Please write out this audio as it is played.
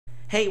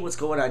Hey, what's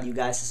going on, you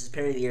guys? This is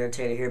Perry the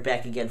Entertainer here,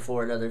 back again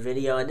for another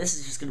video, and this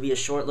is just going to be a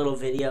short little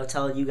video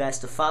telling you guys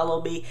to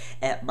follow me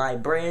at my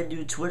brand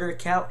new Twitter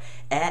account,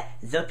 at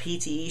The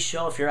PTE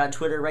Show. If you're on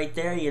Twitter right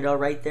there,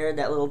 right there in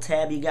that little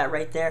tab you got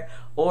right there,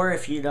 or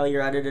if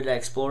you're on Internet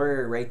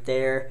Explorer right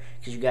there,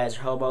 because you guys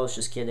are homos,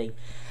 just kidding.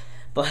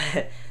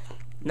 But,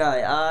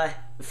 no,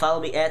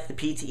 follow me at The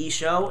PTE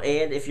Show,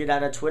 and if you're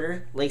not on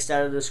Twitter, links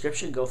down in the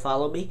description, go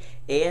follow me,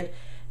 and,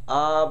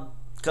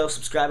 go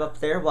subscribe up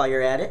there while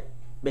you're at it.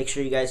 Make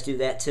sure you guys do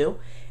that too.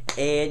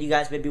 And you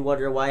guys may be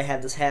wondering why I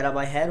have this hat on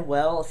my head.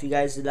 Well, if you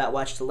guys did not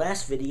watch the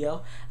last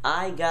video,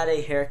 I got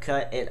a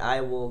haircut, and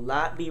I will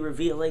not be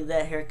revealing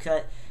that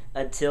haircut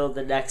until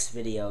the next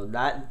video.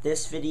 Not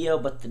this video,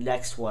 but the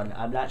next one.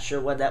 I'm not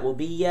sure when that will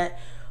be yet.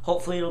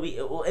 Hopefully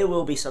it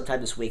will be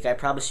sometime this week. I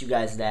promise you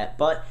guys that.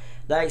 But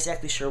not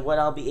exactly sure when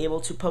I'll be able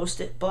to post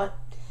it, but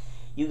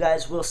you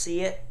guys will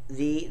see it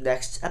the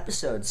next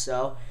episode.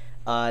 So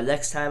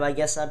next time, I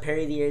guess, on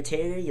Perry the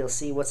Entertainer, you'll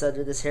see what's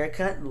under this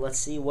haircut, and let's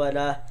see what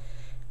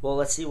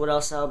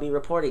else I'll be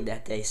reporting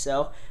that day.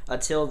 So,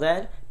 until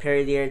then,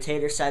 Perry the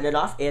Entertainer signing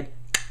off, and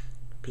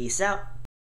peace out.